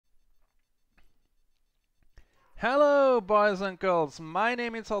Hello, boys and girls. My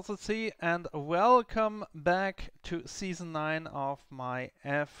name is Zoltan and welcome back to season 9 of my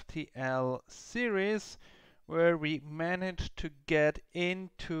FTL series, where we managed to get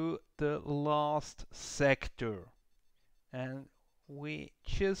into the last sector. And we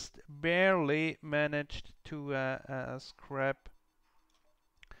just barely managed to scrap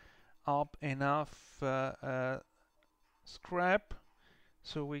up enough scrap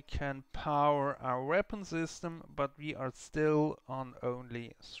so we can power our weapon system, but we are still on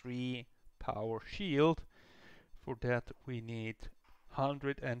only 3 power shield. For that we need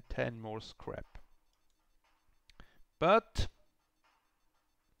 110 more scrap. But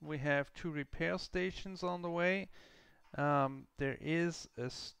we have 2 repair stations on the way. There is a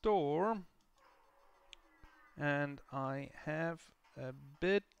store and I have a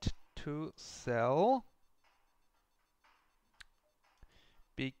bit to sell,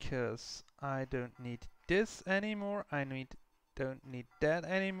 because I don't need this anymore, don't need that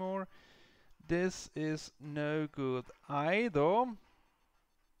anymore. This is no good either.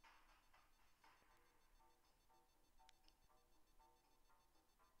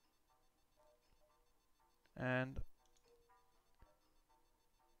 And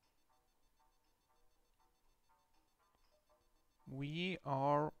we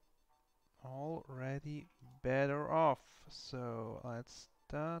are already better off. So let's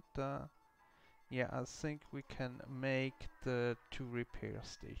yeah, I think we can make the 2 repair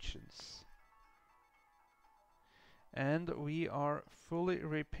stations. And we are fully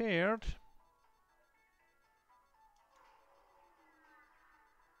repaired.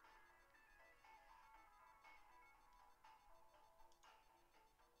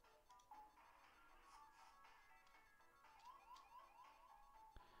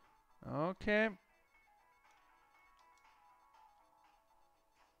 Okay.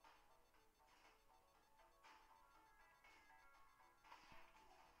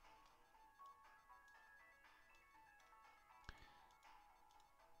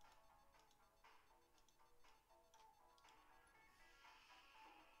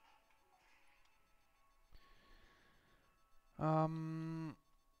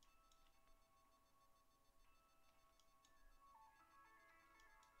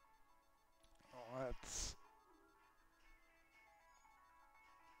 Let's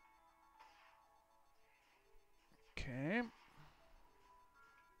okay.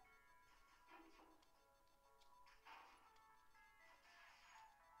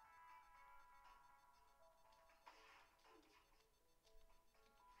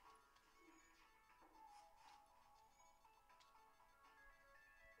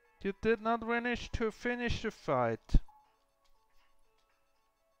 You did not manage to finish the fight.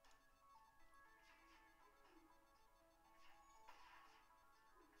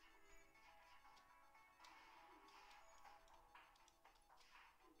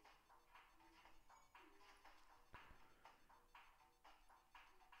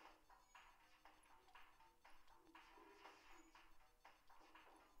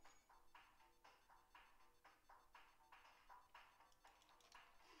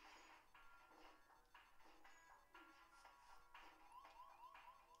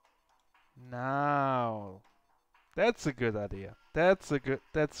 Now, that's a good idea. That's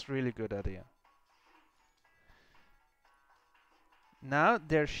really good idea. Now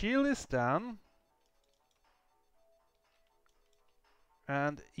their shield is down.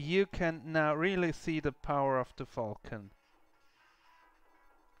 And you can now really see the power of the Falcon.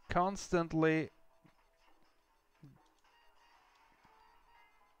 Constantly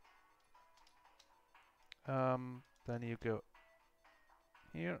then you go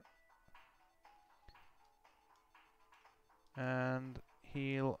here and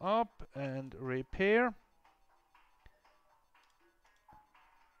heal up and repair.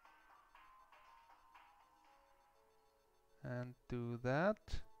 And do that.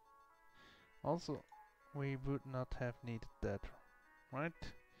 Also, we would not have needed that, right?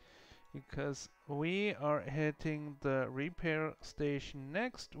 Because we are hitting the repair station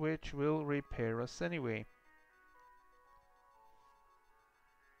next, which will repair us anyway.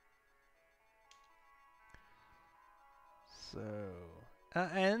 So,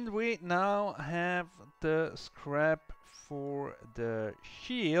 and we now have the scrap for the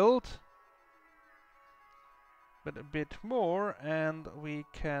shield, but a bit more, and we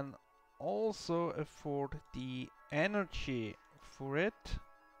can also afford the energy for it,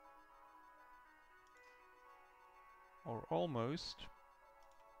 or almost.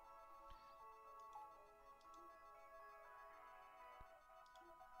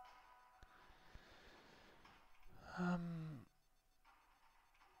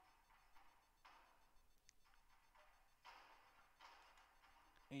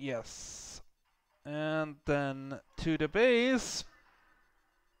 Yes. And then to the base,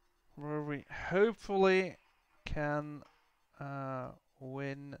 where we hopefully can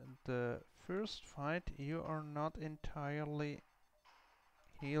win the first fight. You are not entirely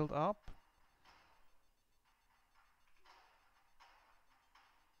healed up.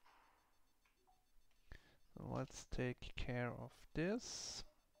 So let's take care of this.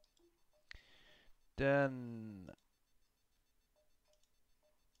 Then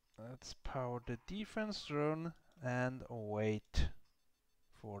let's power the defense drone and wait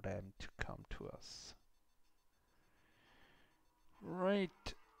for them to come to us. Right.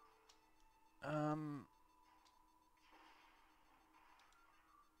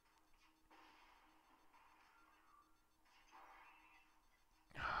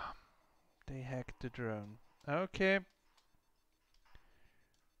 They hacked the drone. Okay.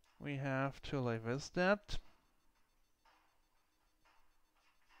 We have to live with that.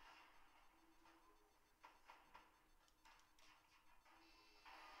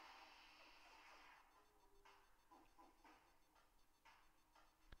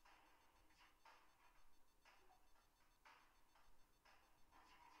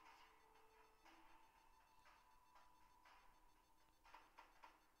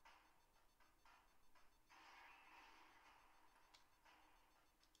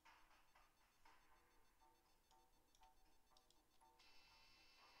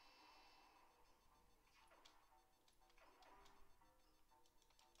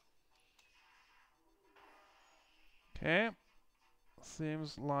 Okay.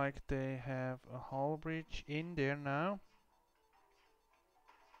 Seems like they have a hull breach in there now.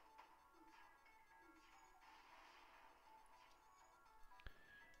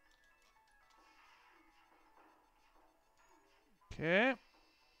 Okay.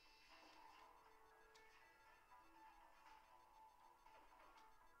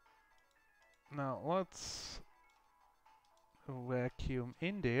 Now let's vacuum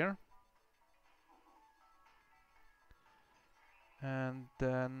in there. And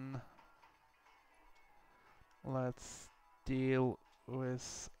then let's deal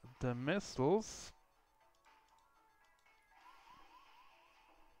with the missiles.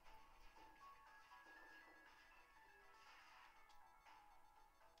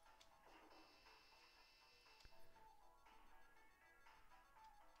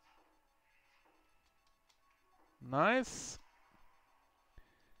 Nice.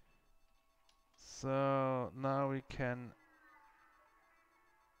 So now we can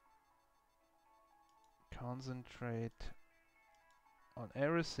concentrate on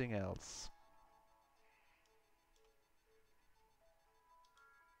everything else.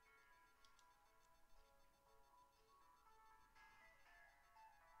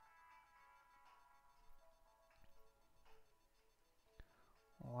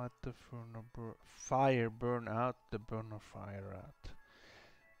 Let the fire burn out, the burner fire out.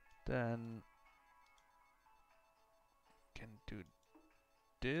 Then can do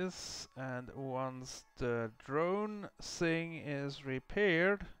this, and once the drone thing is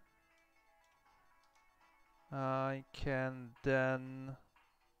repaired, I can then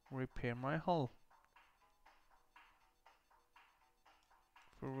repair my hull,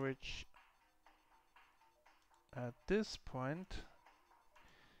 for which at this point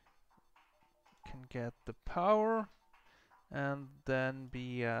can get the power and then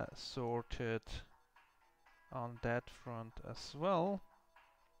be sorted on that front as well.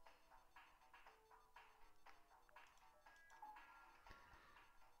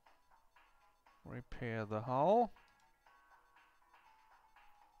 Repair the hull.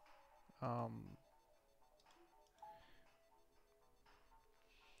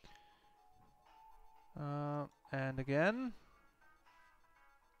 And again.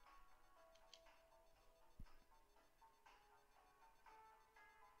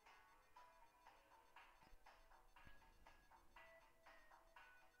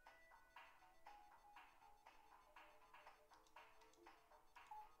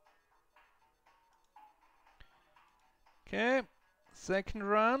 Okay, second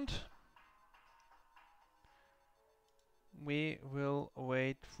round. We will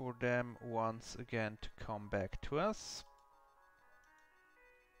wait for them once again to come back to us.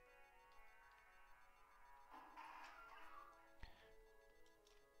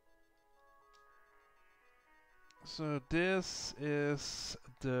 So this is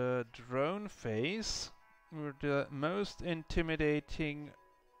the drone phase, where the most intimidating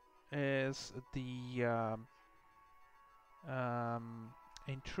is the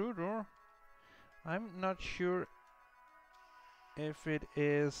intruder. I'm not sure if it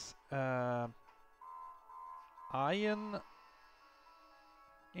is ion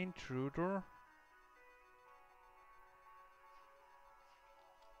intruder.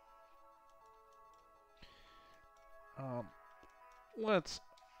 Let's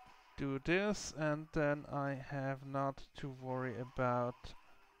do this, and then I have not to worry about.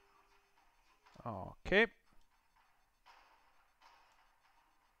 Okay.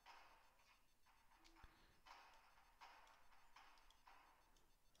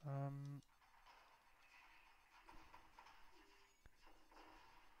 Um,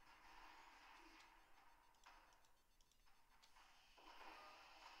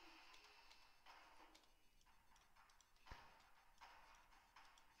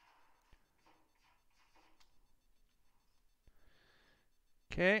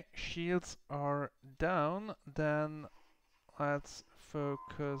 okay, shields are down. Then let's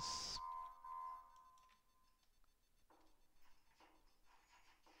focus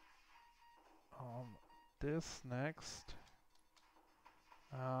on this next.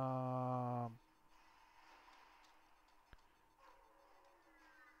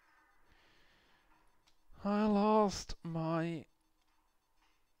 I lost my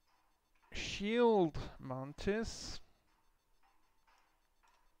shield, Mantis.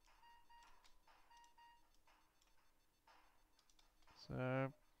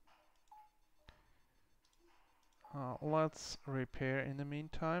 So let's repair in the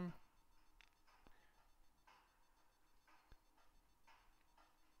meantime.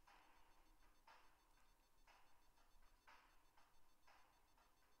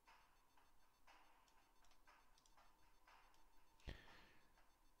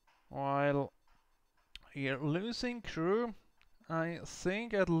 While you're losing crew, I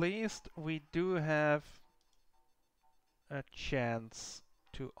think at least we do have a chance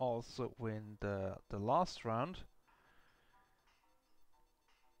to also win the last round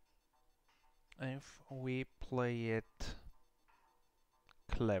if we play it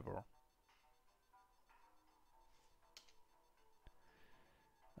clever.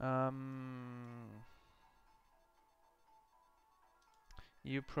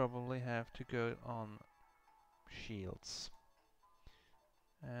 You probably have to go on shields,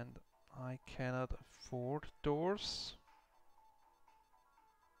 and I cannot afford doors.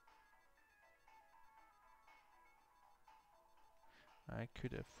 I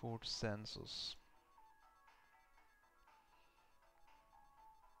could afford sensors.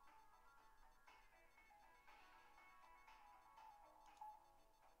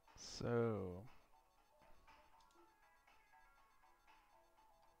 So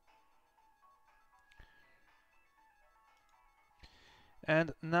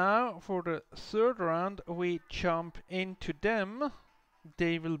and now for the third round we jump into them.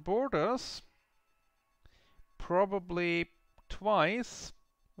 They will board us, probably twice.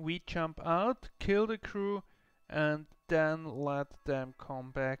 We jump out, kill the crew, and then let them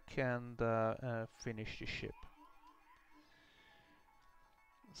come back and finish the ship.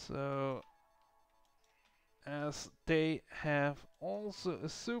 So as they have also a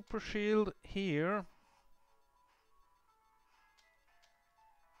super shield here,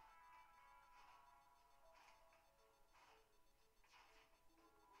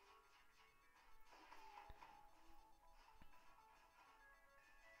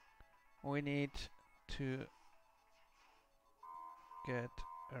 we need to get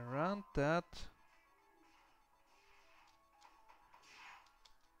around that.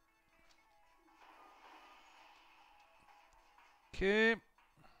 Okay,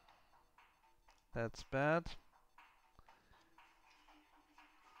 that's bad.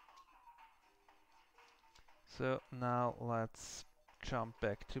 So now let's jump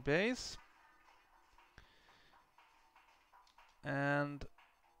back to base and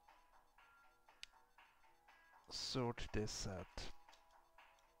sort this out.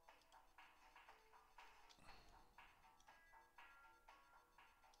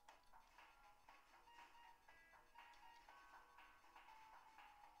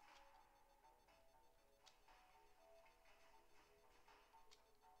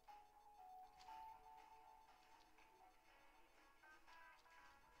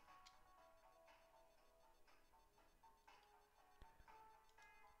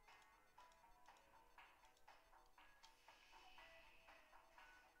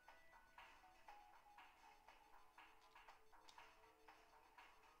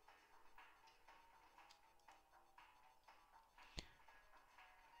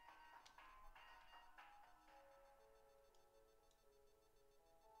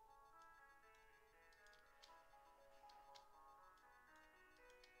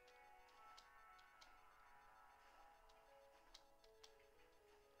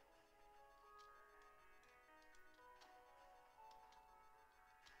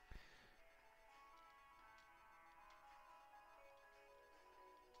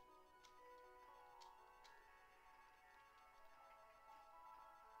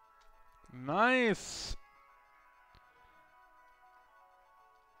 Nice!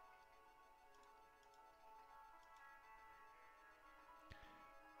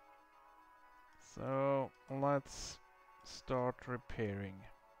 So let's start repairing.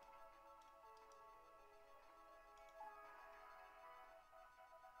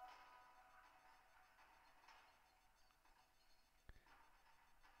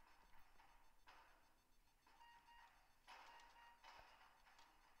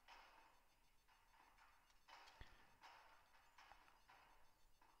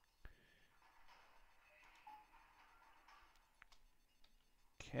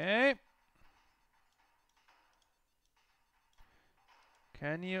 Okay.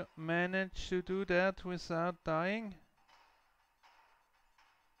 Can you manage to do that without dying?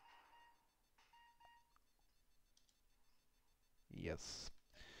 Yes.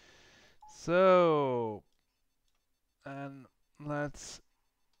 So, and let's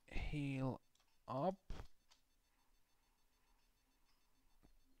heal up.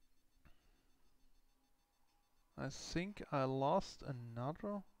 I think I lost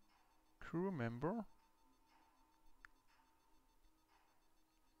another crew member.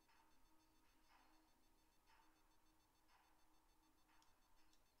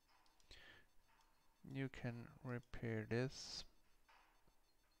 You can repair this.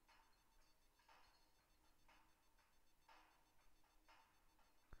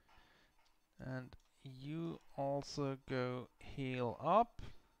 And you also go heal up.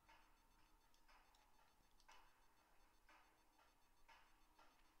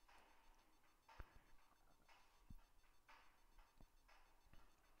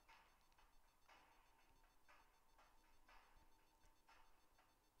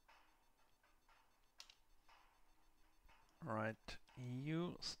 Right,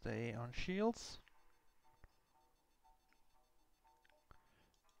 you stay on shields.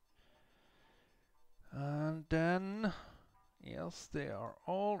 And then, yes, they are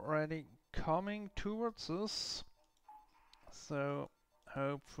already coming towards us. So,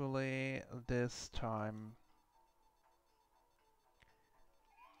 hopefully this time.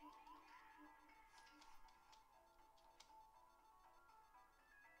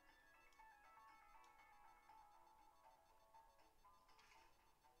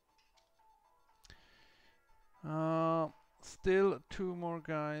 Still 2 more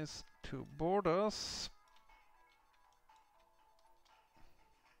guys to board us.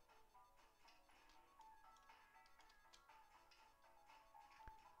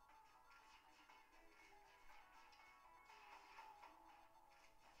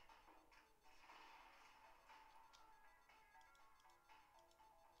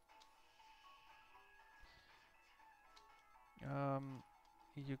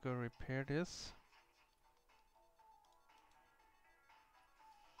 You go repair this.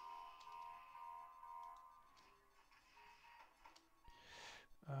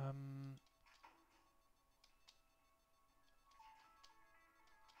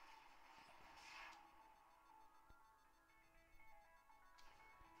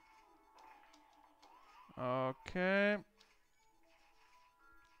 Okay.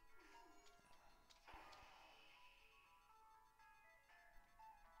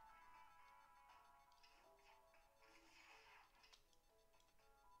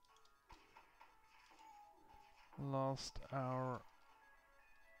 Lost our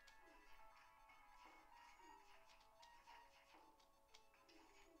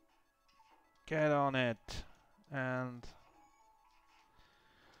get on it and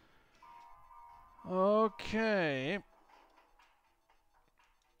okay.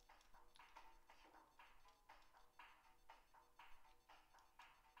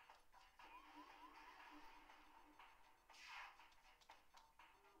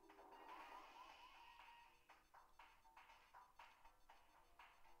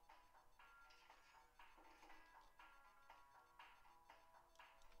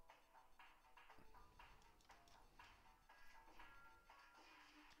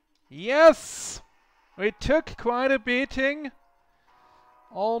 Yes! We took quite a beating.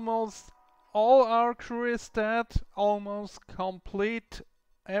 Almost all our crew is dead. Almost complete.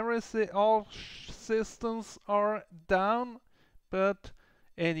 Everything, all systems are down. But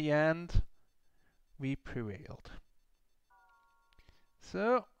in the end, we prevailed.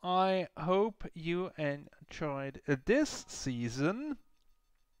 So I hope you enjoyed this season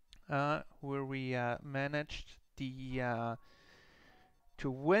where we managed to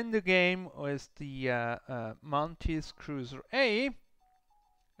win the game with the Mantis Kruiser A,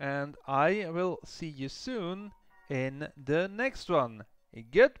 and I will see you soon in the next one.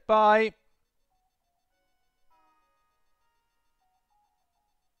 Goodbye!